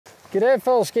G'day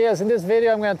fellow skiers, in this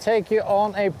video I'm going to take you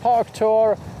on a park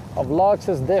tour of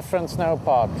LAAX's different snow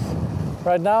parks.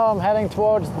 Right now I'm heading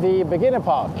towards the beginner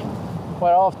park,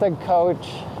 where I often coach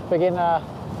beginner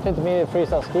to intermediate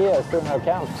freestyle skiers during our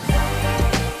camps.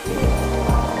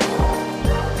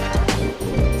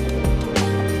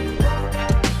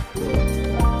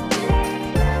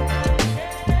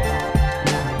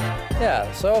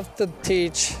 Yeah, so I often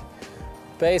teach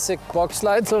basic box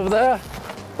slides over there.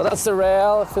 But that's the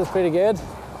rail, it feels pretty good.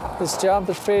 This jump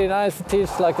is pretty nice to teach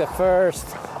like the first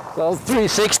little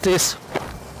 360s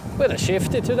with a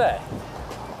shifty today.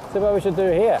 See what we should do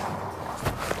here.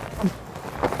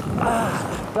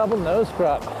 Double nose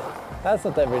grab. That's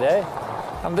not every day.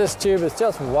 And this tube is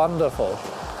just wonderful.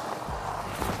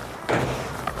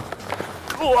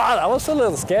 Wow, that was a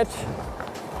little sketch,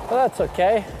 but that's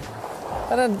okay.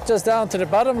 And then just down to the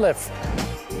bottom lift.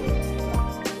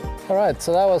 All right,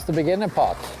 so that was the beginner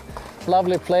part.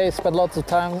 Lovely place, spent lots of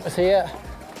time here,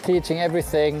 teaching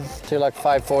everything to like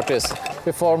 540s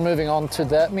before moving on to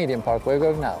the medium park where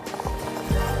we're going now.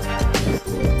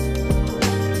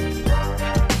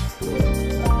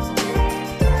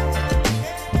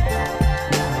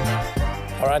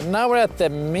 All right, now we're at the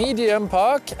medium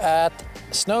park at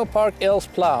Snow Park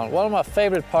Plaun, one of my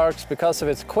favorite parks because of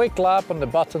its quick lap on the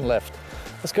bottom lift.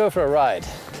 Let's go for a ride.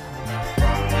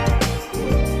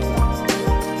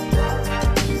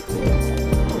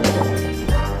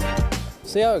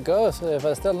 See how it goes. If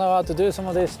I still know how to do some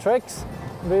of these tricks,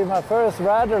 it'll be my first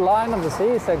rider line of the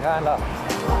season, kinda.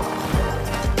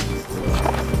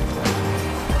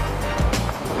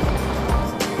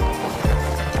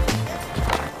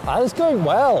 That is going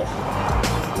well.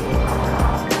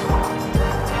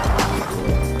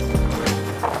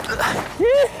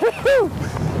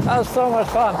 That was so much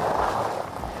fun.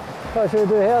 What should we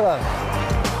do here then?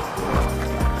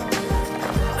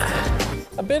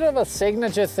 A bit of a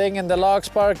signature thing in the LAAX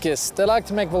park is they like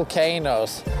to make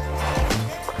volcanoes.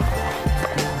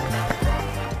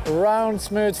 Round,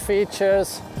 smooth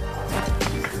features.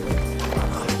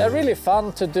 They're really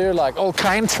fun to do, like all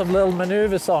kinds of little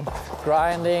maneuvers on.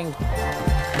 Grinding,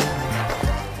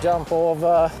 jump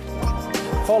over,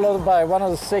 followed by one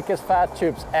of the sickest fat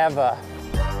tubes ever.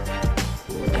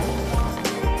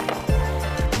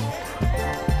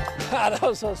 That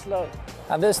was so slow.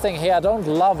 And this thing here, I don't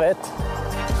love it,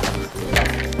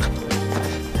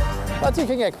 but you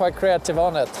can get quite creative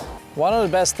on it. One of the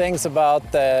best things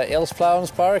about the Plaun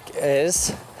park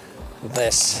is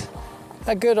this,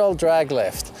 a good old drag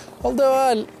lift. Although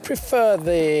I prefer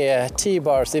the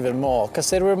T-bars even more, because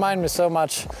they remind me so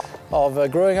much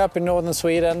of growing up in northern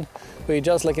Sweden, where you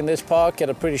just like in this park get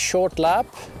a pretty short lap,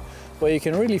 where you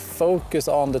can really focus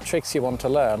on the tricks you want to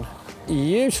learn.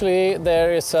 Usually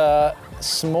there is a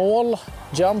small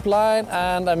jump line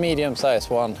and a medium-sized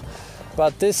one.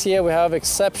 But this year we have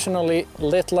exceptionally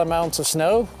little amounts of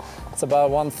snow. It's about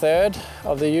 1/3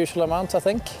 of the usual amount, I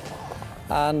think.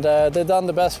 And they've done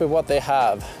the best with what they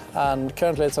have. And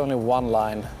currently it's only one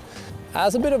line.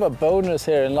 As a bit of a bonus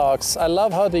here in LAAX, I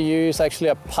love how they use actually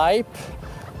a pipe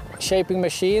shaping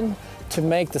machine to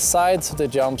make the sides of the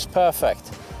jumps perfect.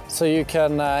 So you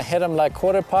can hit them like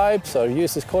quarter pipes or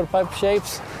use these quarter pipe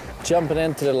shapes, jumping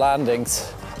into the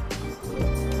landings.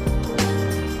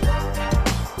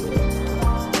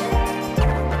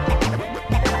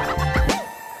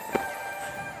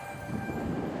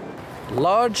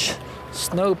 Large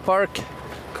snow park,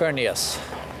 Curnius.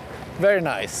 Very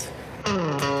nice.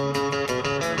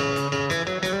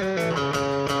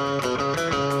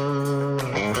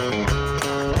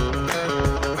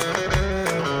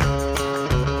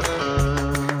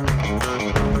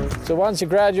 So once you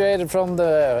graduated from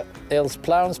the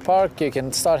Plaun park, you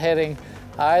can start heading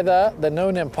either the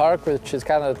no-name park, which is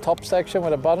kind of the top section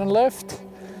with a bottom lift,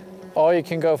 or you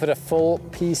can go for the full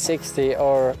P60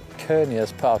 or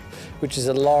Curnius park, which is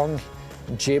a long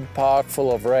jib park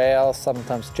full of rails,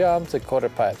 sometimes jumps and quarter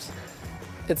pipes.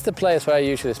 It's the place where I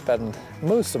usually spend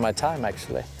most of my time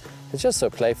actually. It's just so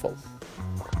playful.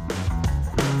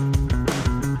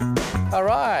 All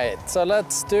right, so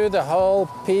let's do the whole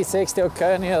P60 or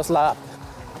Curnius lap.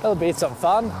 That'll be some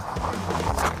fun.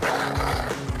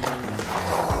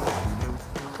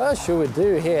 What should we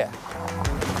do here?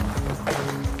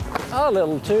 A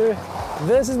little two.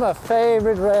 This is my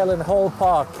favorite rail in the whole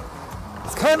park.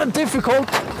 It's kind of difficult.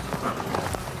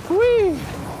 Whee!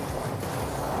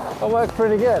 That worked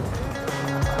pretty good.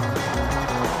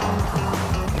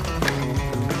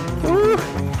 Woo!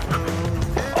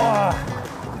 Oh.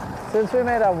 Since we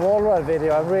made a wall ride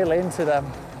video, I'm really into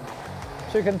them.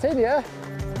 Should we continue?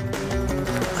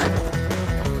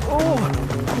 Oh,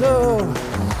 no.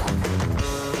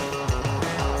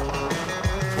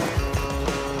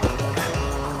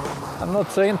 I'm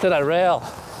not so into that rail.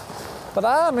 But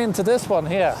I'm into this one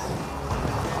here.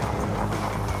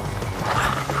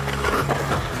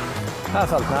 That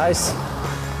felt nice.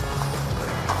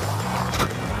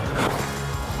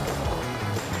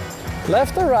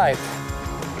 Left or right?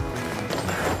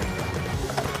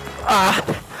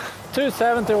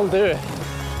 270 will do.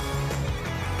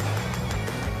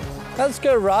 Let's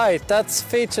go right. That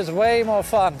features way more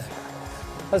fun.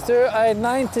 Let's do a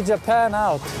 90 Japan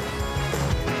out.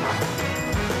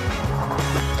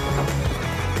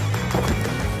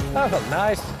 That felt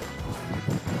nice.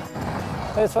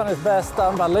 This one is best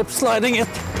done by lip sliding it.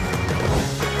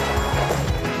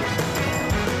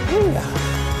 Yeah.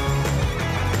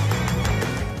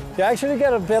 You actually got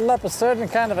to build up a certain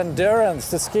kind of endurance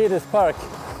to ski this park.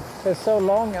 It's so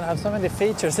long and have so many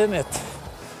features in it.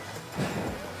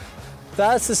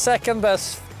 That's the second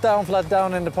best down flat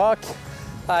down in the park.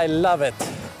 I love it.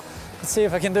 Let's see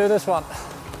if I can do this one.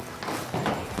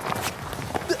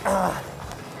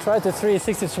 Try to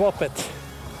 360 swap it.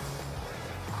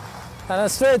 And then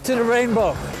straight to the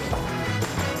rainbow.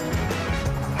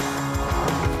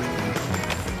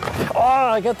 Oh,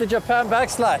 I got the Japan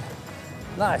backslide.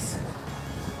 Nice.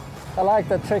 I like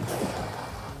that trick.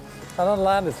 I don't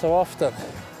land it so often.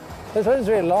 This one is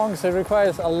really long, so it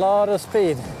requires a lot of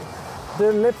speed.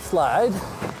 Do lip slide.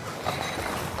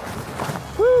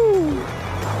 Woo!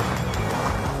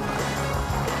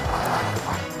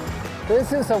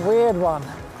 This is a weird one.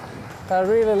 I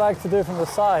really like to do from the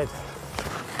side.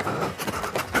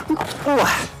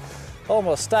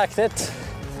 Almost stacked it.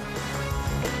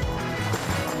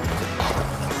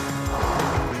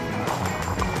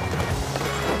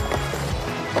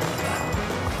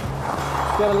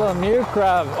 Get a little new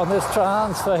grab on this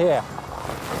transfer here.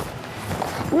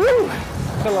 Woo!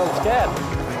 Got a little scared.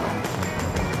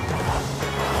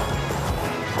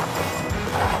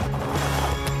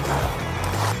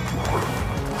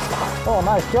 Oh,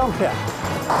 nice jump here.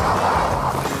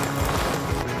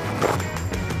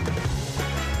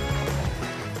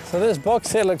 So this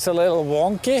box here looks a little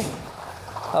wonky.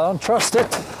 I don't trust it.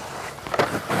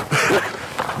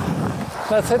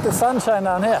 Let's hit the sunshine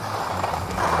down here.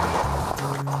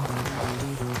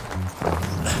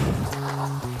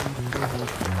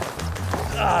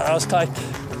 Ah, that was tight.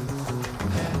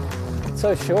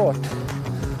 So short.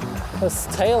 This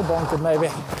tail bonked it maybe.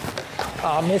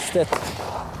 Ah, I missed it.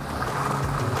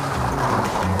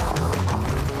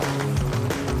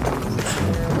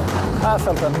 That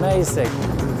felt amazing.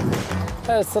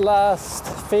 That's the last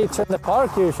feature in the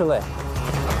park usually.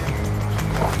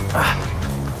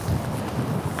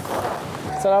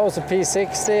 So that was a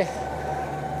P60.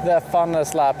 The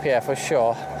funnest lap here for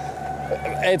sure.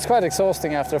 It's quite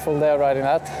exhausting after a full day of riding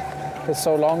that. It's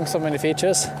so long, so many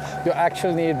features. You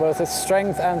actually need both the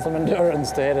strength and some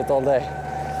endurance to hit it all day.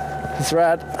 It's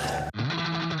rad.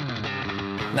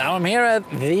 Now I'm here at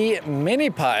the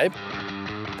MiniPipe.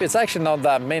 It's actually not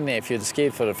that mini if you ski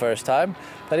it for the first time,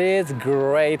 but it's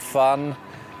great fun.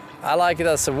 I like it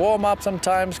as a warm-up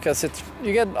sometimes because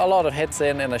you get a lot of hits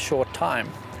in a short time.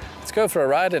 Let's go for a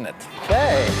ride in it.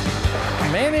 Okay,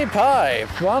 MiniPipe,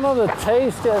 one of the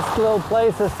tastiest little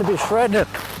places to be shredded.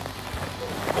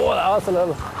 Oh, that was a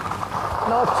little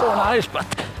not so nice, but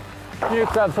new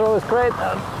crab throw is great.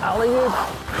 And alley-oop.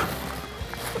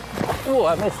 Oh,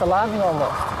 I missed the landing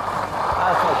almost.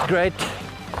 That felt great.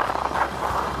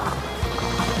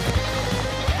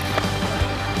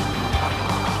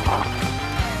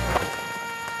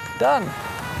 Done.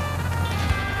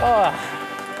 Oh,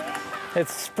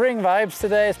 it's spring vibes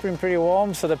today. It's been pretty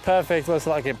warm, so the perfect was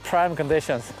like in prime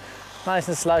conditions. Nice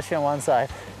and slushy on one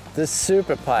side. The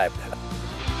Superpipe.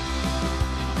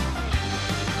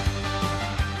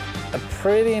 A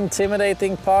pretty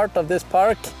intimidating part of this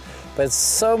park, but it's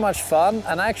so much fun,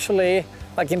 and actually,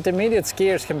 like intermediate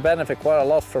skiers can benefit quite a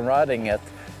lot from riding it,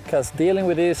 because dealing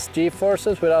with these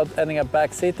G-forces without ending up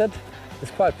back-seated is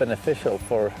quite beneficial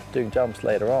for doing jumps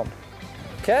later on.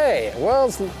 Okay,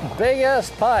 world's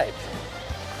biggest pipe.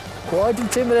 Quite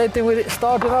intimidating with it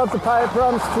starting out the pipe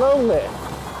run slowly.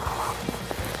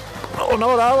 Oh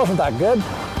no, that wasn't that good.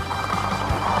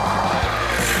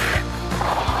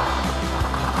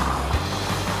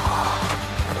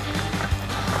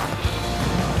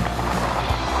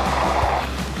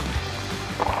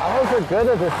 I'm also good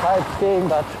at this pipe skiing,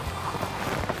 but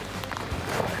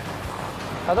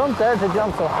I don't dare to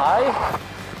jump so high,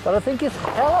 but I think it's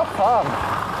hella fun.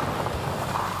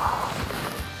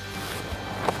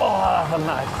 Oh, that was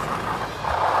nice.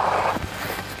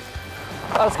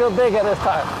 Let's go bigger this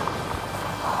time.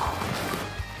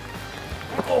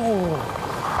 Oh,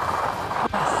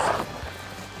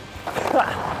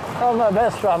 that was my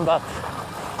best run, but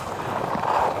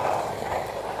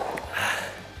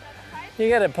You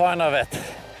get the point of it.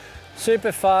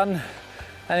 Super fun,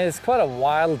 and it's quite a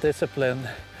wild discipline.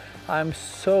 I'm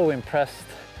so impressed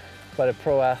by the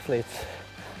pro athletes,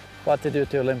 what they do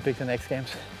to Olympics and X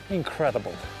Games.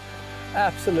 Incredible.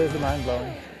 Absolutely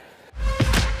mind-blowing.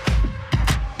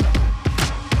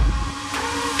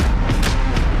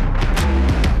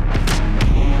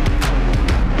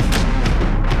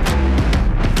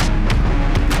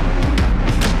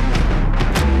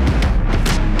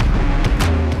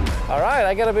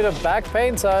 I got a bit of back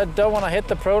pain, so I don't want to hit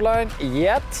the pro line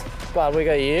yet, but we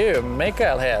got you,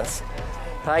 Mikael here.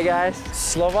 Hi guys.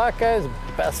 Slovakia's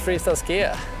best freestyle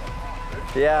skier.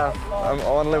 Yeah, I'm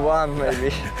only one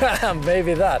maybe.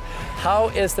 Maybe that. How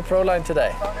is the pro line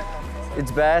today?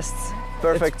 It's best,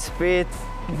 perfect speed,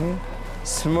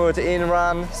 smooth in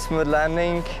run, smooth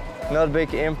landing, not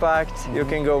big impact. You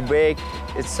can go big,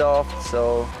 it's soft,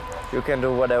 so you can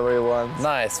do whatever you want.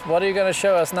 Nice. What are you going to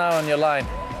show us now on your line?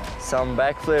 Some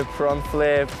backflip, front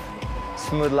flip,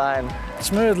 smooth line.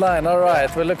 Smooth line, all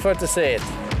right. We look forward to see it.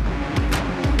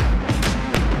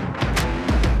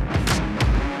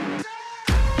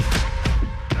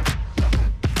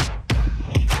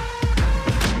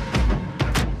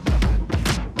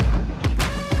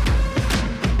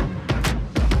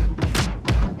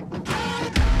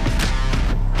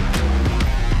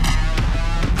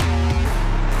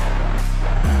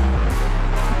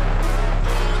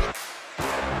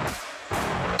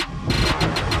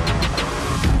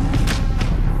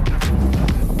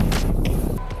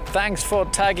 Thanks for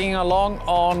tagging along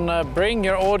on Bring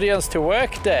Your Audience to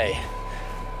Work Day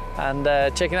and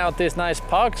checking out these nice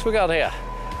parks we got here.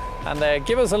 And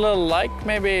give us a little like,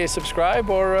 maybe subscribe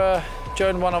or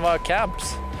join one of our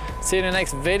camps. See you in the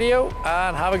next video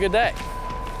and have a good day.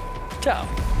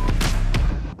 Ciao.